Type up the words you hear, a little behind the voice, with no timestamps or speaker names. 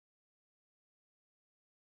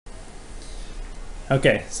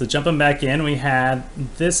Okay, so jumping back in, we had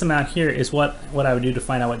this amount here is what I would do to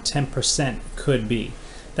find out what 10% could be.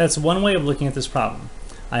 That's one way of looking at this problem.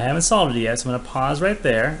 I haven't solved it yet, so I'm going to pause right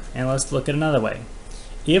there and let's look at another way.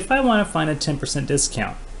 If I want to find a 10%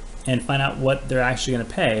 discount and find out what they're actually going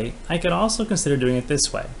to pay, I could also consider doing it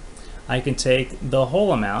this way. I can take the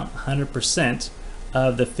whole amount, 100%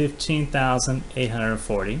 of the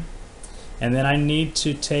 15,840, and then I need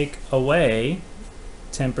to take away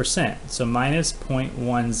 10%. So minus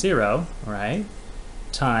 0.10, right,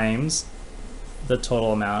 times the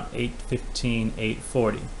total amount,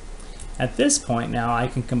 815,840. At this point now I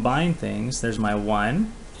can combine things. There's my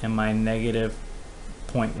 1 and my negative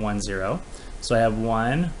 0.10. So I have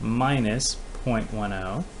 1 minus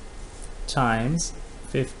 0.10 times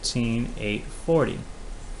 15,840.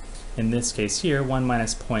 In this case here, 1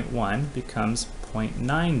 minus 0.1 becomes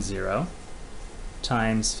 0.90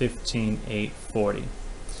 times 15,840.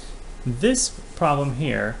 This problem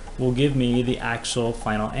here will give me the actual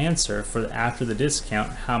final answer for after the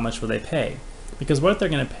discount, how much will they pay? Because what they're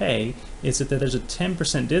going to pay is that there's a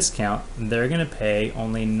 10% discount, they're going to pay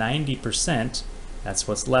only 90%, that's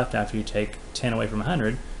what's left after you take 10 away from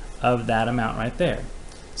 100, of that amount right there.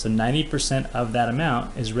 So 90% of that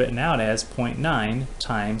amount is written out as 0.9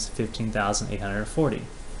 times 15,840.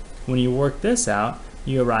 When you work this out,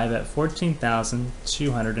 you arrive at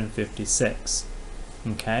 14,256.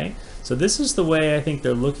 Okay, so this is the way I think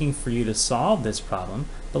they're looking for you to solve this problem.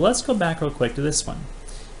 But let's go back real quick to this one.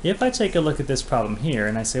 If I take a look at this problem here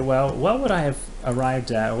and I say, well, what would I have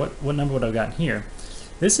arrived at, or what number would I have gotten here?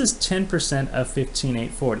 This is 10% of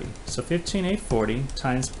 15,840. So 15,840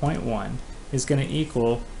 times 0.1 is going to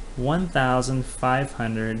equal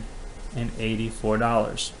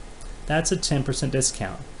 $1,584. That's a 10%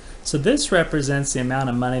 discount. So this represents the amount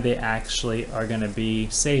of money they actually are going to be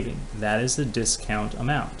saving. That is the discount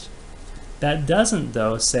amount. That doesn't,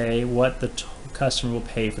 though, say what the customer will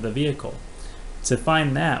pay for the vehicle. To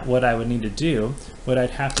find that, what I would need to do,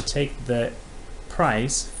 I'd have to take the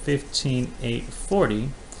price,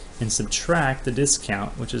 15,840, and subtract the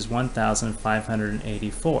discount, which is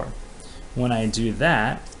 1,584. When I do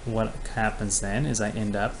that, what happens then is I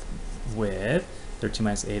end up with 13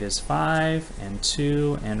 minus 8 is 5, and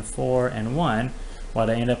 2, and 4, and 1.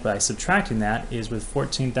 What I end up by subtracting that is with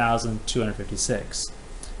 14,256.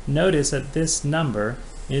 Notice that this number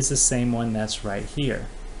is the same one that's right here.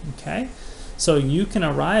 Okay? So you can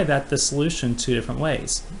arrive at the solution two different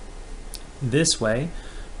ways. This way,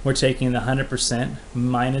 we're taking the 100%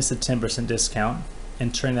 minus the 10% discount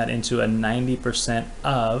and turn that into a 90%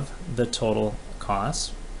 of the total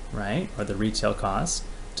cost, right? Or the retail cost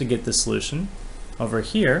to get the solution. Over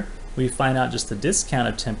here, we find out just the discount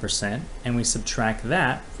of 10% and we subtract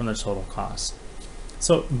that from the total cost.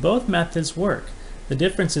 So both methods work. The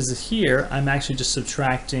difference is here, I'm actually just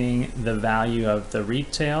subtracting the value of the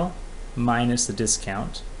retail minus the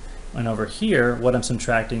discount. And over here, what I'm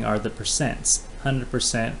subtracting are the percents,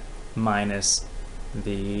 100% minus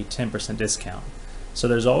the 10% discount. So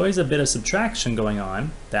there's always a bit of subtraction going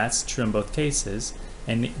on. That's true in both cases.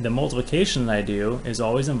 And the multiplication that I do is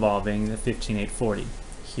always involving the 15,840.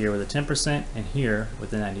 Here with the 10% and here with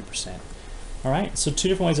the 90%. All right, so two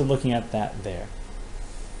different ways of looking at that there.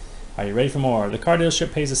 Are you ready for more? The car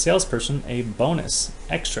dealership pays a salesperson a bonus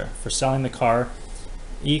extra for selling the car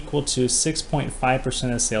equal to 6.5%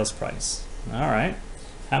 of the sales price. All right,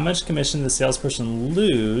 how much commission did the salesperson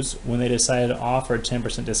lose when they decided to offer a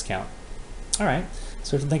 10% discount? All right,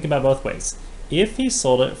 so we have to think about both ways. If he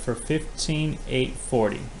sold it for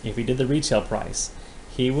 15,840, if he did the retail price,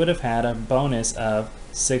 he would have had a bonus of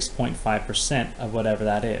 6.5% of whatever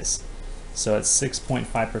that is. So it's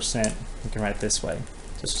 6.5%, we can write it this way,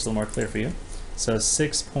 just a little more clear for you. So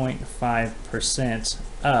 6.5%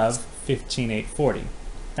 of 15,840.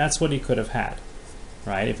 That's what he could have had,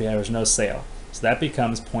 right, if there was no sale. So that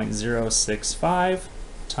becomes 0.065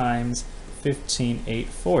 times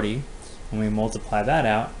 15,840. When we multiply that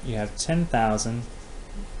out, you have 10,000,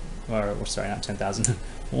 or sorry, not 10,000,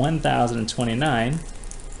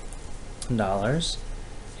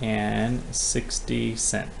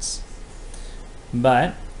 $1,029.60.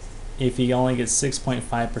 But if he only gets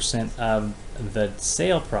 6.5% of the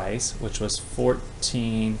sale price, which was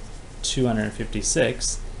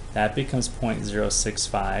 14,256, that becomes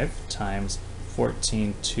 0.065 times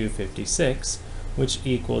 14,256, which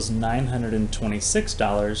equals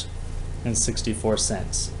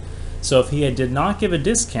 $926.64. So if he did not give a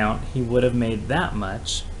discount, he would have made that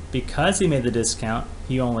much. Because he made the discount,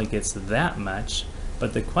 he only gets that much.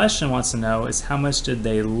 But the question wants to know is how much did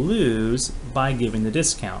they lose by giving the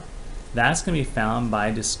discount? That's going to be found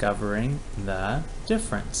by discovering the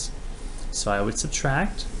difference. So I would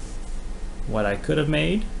subtract what I could have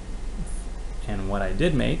made and what I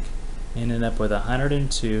did make, and ended up with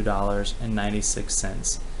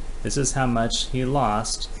 $102.96. This is how much he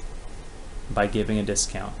lost by giving a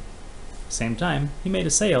discount. Same time, he made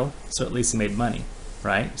a sale, so at least he made money,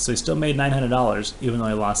 right? So he still made $900 even though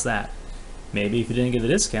he lost that. Maybe if he didn't get the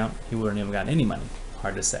discount, he wouldn't even gotten any money.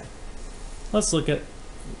 Hard to say. Let's look at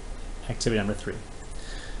activity number 3.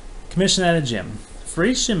 Commission at a gym. For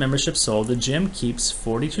each gym membership sold, the gym keeps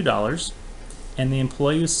 $42 and the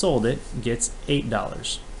employee who sold it gets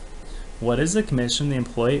 $8. What is the commission the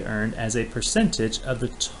employee earned as a percentage of the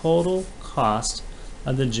total cost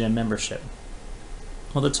of the gym membership?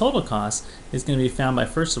 Well, the total cost is going to be found by,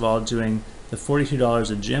 first of all, doing the $42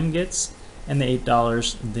 the gym gets and the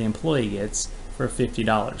 $8 the employee gets for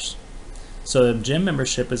 $50. So the gym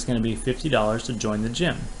membership is going to be $50 to join the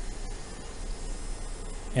gym.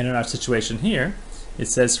 And in our situation here, it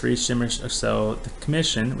says for each gym, so the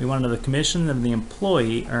commission, we want to know the commission that the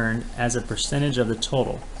employee earned as a percentage of the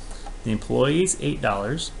total. The employee is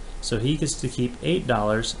 $8, so he gets to keep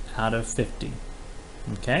 $8 out of 50.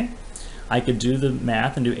 Okay? I could do the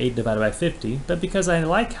math and do 8 divided by 50, but because I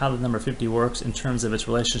like how the number 50 works in terms of its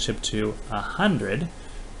relationship to 100,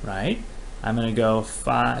 right? I'm going to go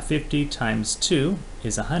 50 times 2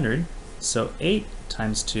 is 100, so 8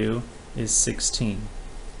 times 2 is 16.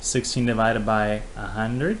 16 divided by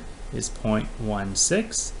 100 is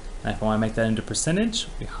 0.16. And if I want to make that into percentage,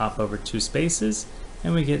 we hop over 2 spaces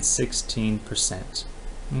and we get 16%.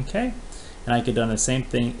 Okay? And I could do the same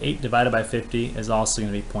thing. 8 divided by 50 is also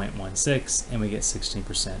going to be 0.16 and we get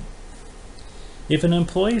 16%. If an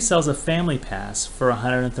employee sells a family pass for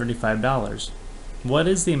 $135, what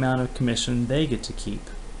is the amount of commission they get to keep?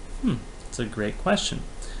 It's a great question.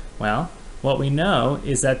 Well, what we know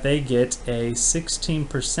is that they get a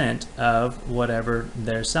 16% of whatever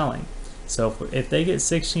they're selling. So if they get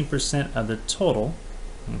 16% of the total,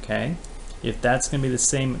 okay, if that's going to be the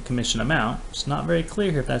same commission amount, it's not very clear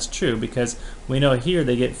here if that's true because we know here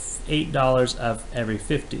they get $8 of every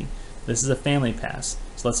 50. This is a family pass.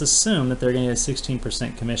 So let's assume that they're going to get a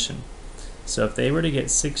 16% commission. So if they were to get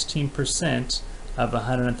 16% of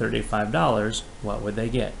 $135, what would they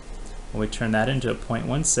get? Well, we turn that into a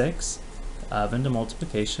 0.16 of into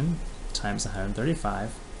multiplication times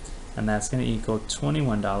 135, and that's going to equal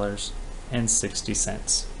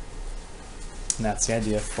 $21.60. And that's the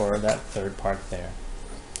idea for that third part there.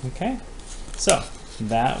 Okay, so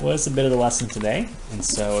that was a bit of the lesson today. And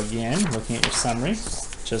so again, looking at your summary,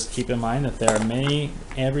 just keep in mind that there are many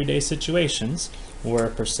everyday situations where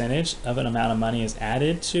a percentage of an amount of money is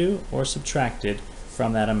added to or subtracted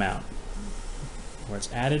from that amount. Where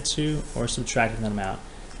it's added to or subtracted from that amount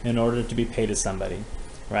in order to be paid to somebody,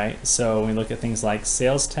 right? So when we look at things like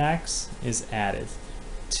sales tax is added,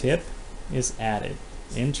 tip is added,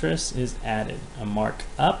 interest is added, a mark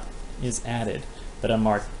up is added, but a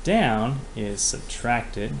mark down is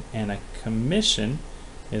subtracted, and a commission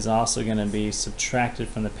is also going to be subtracted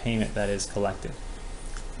from the payment that is collected.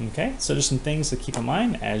 Okay, so just some things to keep in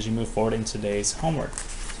mind as you move forward in today's homework.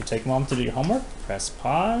 So take a moment to do your homework, press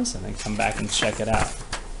pause, and then come back and check it out.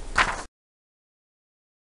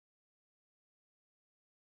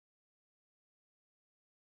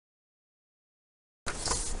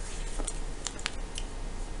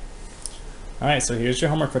 All right, so here's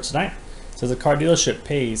your homework for tonight. It says a car dealership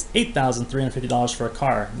pays $8,350 for a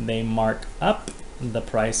car. They mark up the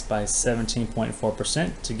price by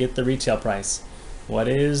 17.4% to get the retail price. What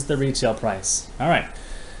is the retail price? All right,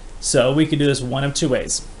 so we could do this one of two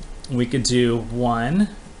ways. We could do 1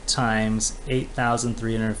 times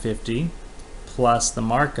 8,350 plus the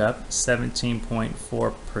markup,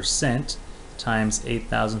 17.4% times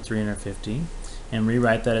 8,350. And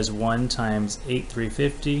rewrite that as 1 times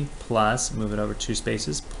 8,350 plus, move it over 2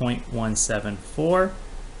 spaces, 0.174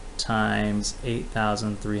 times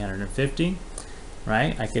 8,350,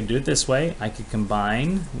 right? I could do it this way. I could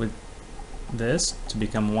combine with this to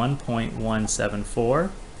become 1.174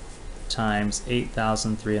 times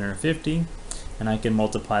 8,350, and I can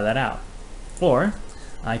multiply that out. Or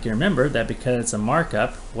I can remember that because it's a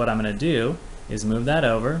markup, what I'm going to do is move that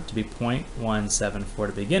over to be 0.174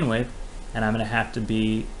 to begin with, and I'm going to have to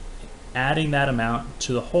be adding that amount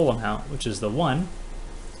to the whole amount, which is the 1,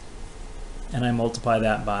 and I multiply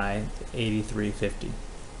that by 8,350.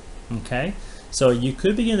 Okay, so you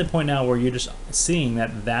could begin the point now where you're just seeing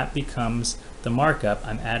that that becomes the markup.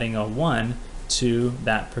 I'm adding a 1 to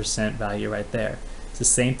that percent value right there. It's the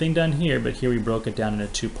same thing done here, but here we broke it down into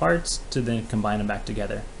 2 parts to then combine them back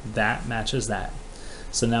together. That matches that.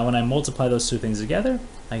 So now when I multiply those 2 things together,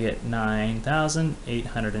 I get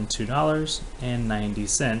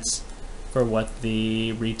 $9,802.90 for what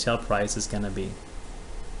the retail price is going to be.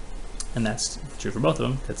 And that's true for both of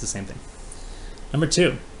them. That's the same thing. Number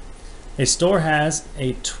 2, a store has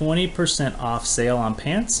a 20% off sale on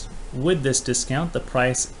pants. With this discount, the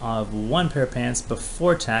price of one pair of pants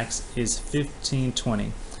before tax is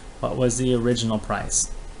 $15.20. What was the original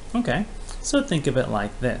price? Okay, so think of it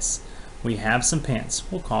like this. We have some pants,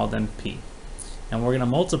 we'll call them P. And we're going to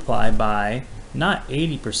multiply by not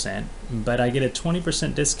 80%, but I get a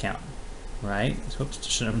 20% discount, right? Oops,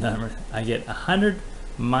 should have done. I get 100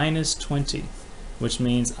 minus 20, which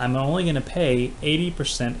means I'm only going to pay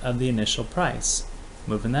 80% of the initial price.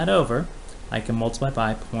 Moving that over, I can multiply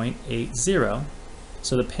by 0.80.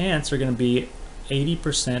 So the pants are going to be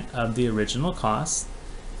 80% of the original cost,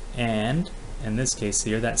 and in this case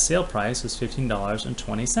here, that sale price was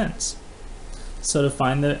 $15.20. So to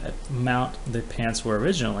find the amount the pants were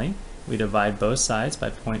originally, we divide both sides by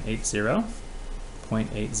 0.80.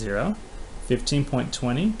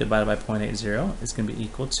 15.20 divided by 0.80 is going to be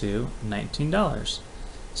equal to $19.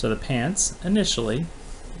 So the pants initially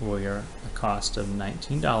were a cost of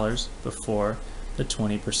 $19 before the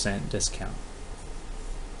 20% discount.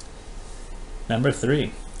 Number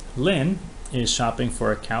 3, Lynn is shopping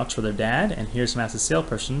for a couch for their dad, and here's from the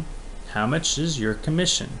salesperson, how much is your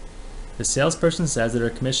commission? The salesperson says that her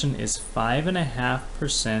commission is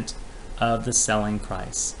 5.5% of the selling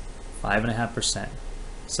price. 5.5%.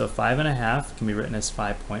 So 5.5 can be written as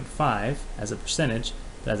 5.5 as a percentage,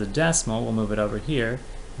 but as a decimal, we'll move it over here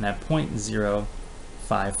and have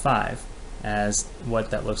 0.055 as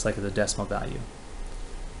what that looks like as a decimal value.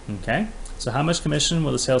 Okay, so how much commission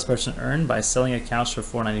will the salesperson earn by selling a couch for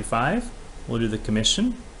 $4.95? We'll do the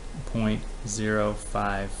commission,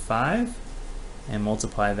 0.055, and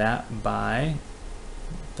multiply that by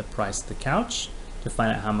the price of the couch to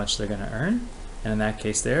find out how much they're going to earn. And in that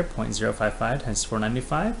case there, 0.055 times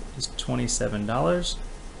 $4.95 is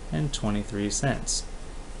 $27.23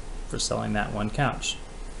 for selling that one couch.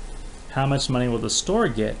 How much money will the store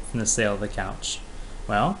get from the sale of the couch?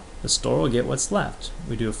 Well, the store will get what's left.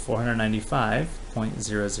 We do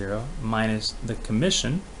 495.00 minus the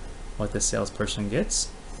commission, what the salesperson gets,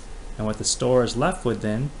 and what the store is left with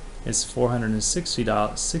then is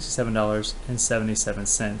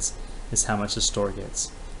 $467.77 is how much the store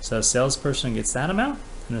gets. So the salesperson gets that amount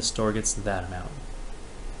and the store gets that amount.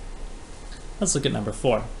 Let's look at number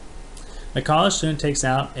 4. A college student takes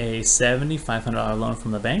out a $7,500 loan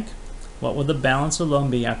from the bank. What will the balance of the loan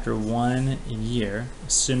be after 1 year,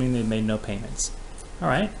 assuming they made no payments? All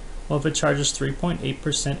right, well, if it charges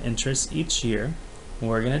 3.8% interest each year,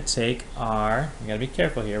 we're going to take our, you got to be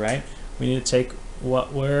careful here, right? We need to take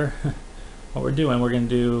what we're doing. We're going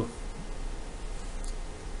to do,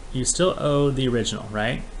 you still owe the original,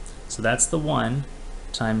 right? So that's the 1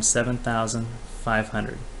 times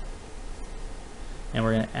 7,500. And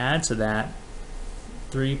we're going to add to that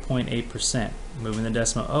 3.8%. Moving the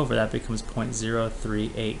decimal over, that becomes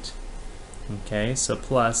 0.038. Okay, so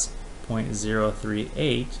plus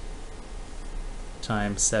 0.038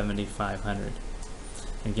 times 7,500.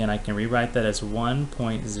 Again, I can rewrite that as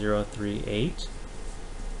 1.038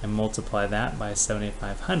 and multiply that by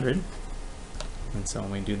 7,500. And so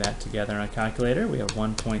when we do that together on a calculator, we have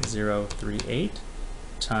 1.038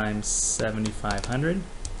 times 7,500.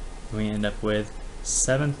 We end up with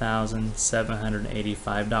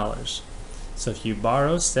 $7,785. So if you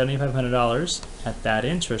borrow $7,500 at that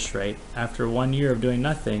interest rate, after 1 year of doing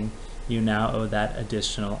nothing, you now owe that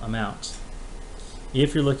additional amount.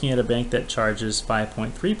 If you're looking at a bank that charges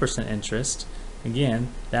 5.3% interest, again,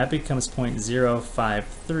 that becomes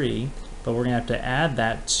 0.053, but we're going to have to add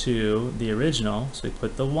that to the original, so we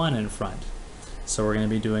put the 1 in front. So we're going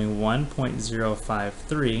to be doing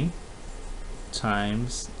 1.053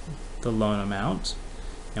 times the loan amount,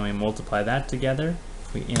 and we multiply that together.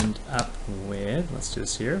 We end up with, let's do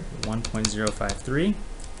this here, 1.053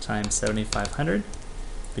 times 7,500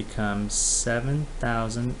 becomes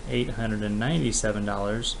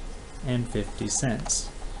 $7,897.50.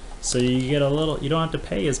 So you get a little, you don't have to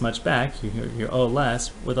pay as much back, you owe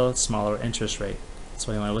less with a smaller interest rate. That's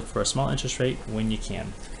why you want to look for a small interest rate when you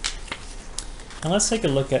can. Now let's take a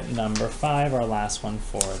look at number 5, our last one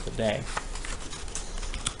for the day.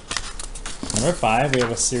 Number 5, we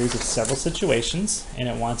have a series of several situations, and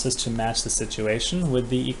it wants us to match the situation with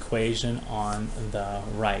the equation on the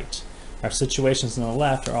right. Our situations on the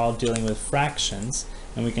left are all dealing with fractions,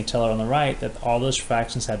 and we can tell on the right that all those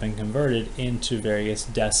fractions have been converted into various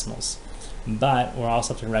decimals. But we're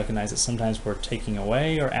also have to recognize that sometimes we're taking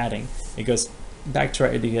away or adding. It goes back to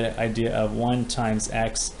our idea of 1 times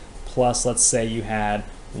x plus, let's say you had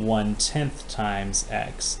 1/10 times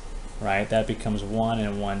x, right? That becomes 1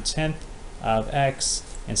 and 1/10. of x,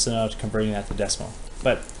 and so now converting that to decimal.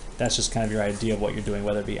 But that's just kind of your idea of what you're doing,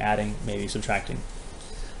 whether it be adding, maybe subtracting.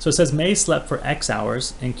 So it says May slept for X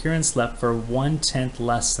hours and Kieran slept for 1/10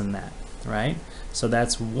 less than that, right? So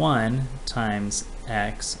that's 1 times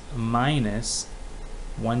X minus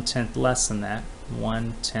 1/10 less than that,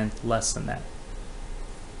 1/10 less than that,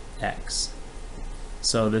 X.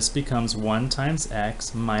 So this becomes 1 times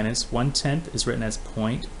X minus 1/10 is written as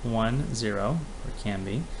 0.10, or can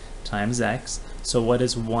be, times X. So what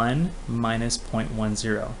is 1 minus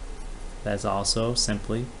 0.10? That's also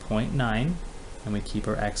simply 0.9, and we keep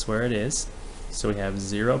our X where it is. So we have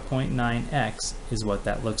 0.9X is what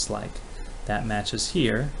that looks like. That matches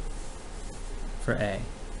here for A.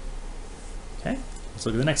 Okay, let's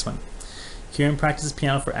look at the next one. Kieran practices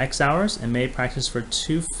piano for X hours and May practice for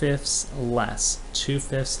 2/5 less.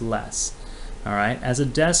 2/5 less. All right, as a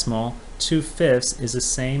decimal, 2/5 is the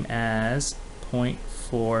same as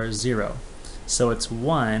 0.40. So it's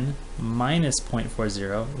 1 minus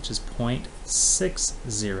 0.40, which is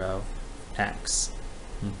 0.60x.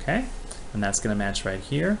 Okay, and that's going to match right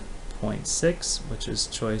here, 0.6, which is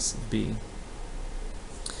choice B.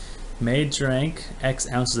 May drank X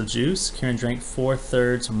ounces of juice. Kieran drank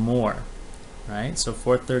 4/3 more. Right, so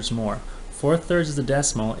 4/3 more. 4/3 of the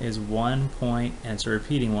decimal is 1 point, and it's a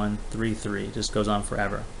repeating one, 33. It just goes on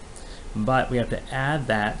forever. But we have to add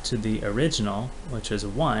that to the original, which is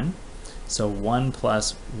 1. So 1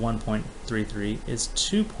 plus 1.33 is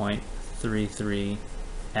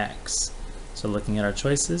 2.33x. So looking at our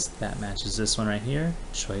choices, that matches this one right here,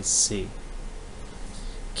 choice C.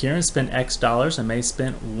 Kieran spent X dollars and May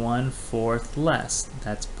spent 1/4 less.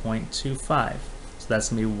 That's 0.25. So that's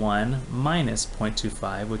going to be 1 minus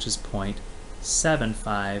 0.25, which is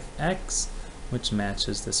 0.75x, which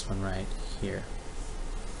matches this one right here.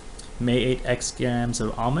 May ate X grams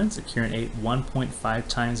of almonds. Kieran ate 1.5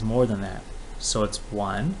 times more than that. So it's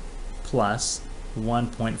 1 plus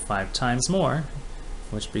 1.5 times more,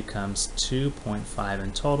 which becomes 2.5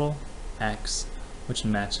 in total, x, which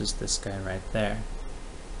matches this guy right there.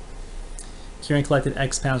 Kieran collected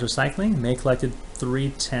X pounds recycling. May collected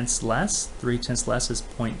 3/10 less. 3/10 less is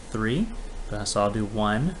 0.3. So I'll do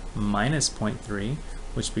 1 minus 0.3,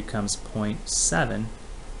 which becomes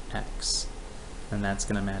 0.7x. And that's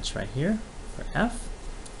going to match right here for F.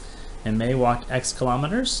 And May walked X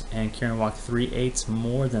kilometers, and Kieran walked 3/8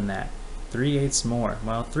 more than that. 3/8 more.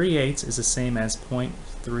 Well, 3/8 is the same as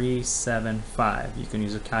 0.375. You can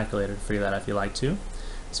use a calculator to figure that out if you like to.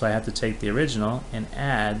 So I have to take the original and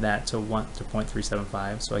add that to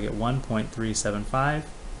 0.375. So I get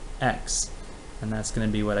 1.375x, and that's going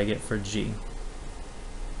to be what I get for G.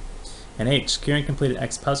 And H, Kieran completed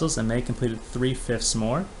X puzzles and May completed 3/5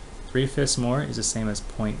 more. 3/5 more is the same as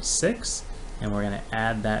 0.6, and we're going to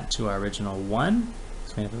add that to our original 1.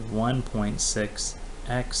 So we have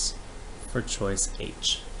 1.6x for choice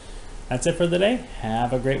H. That's it for the day.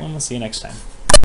 Have a great one. We'll see you next time.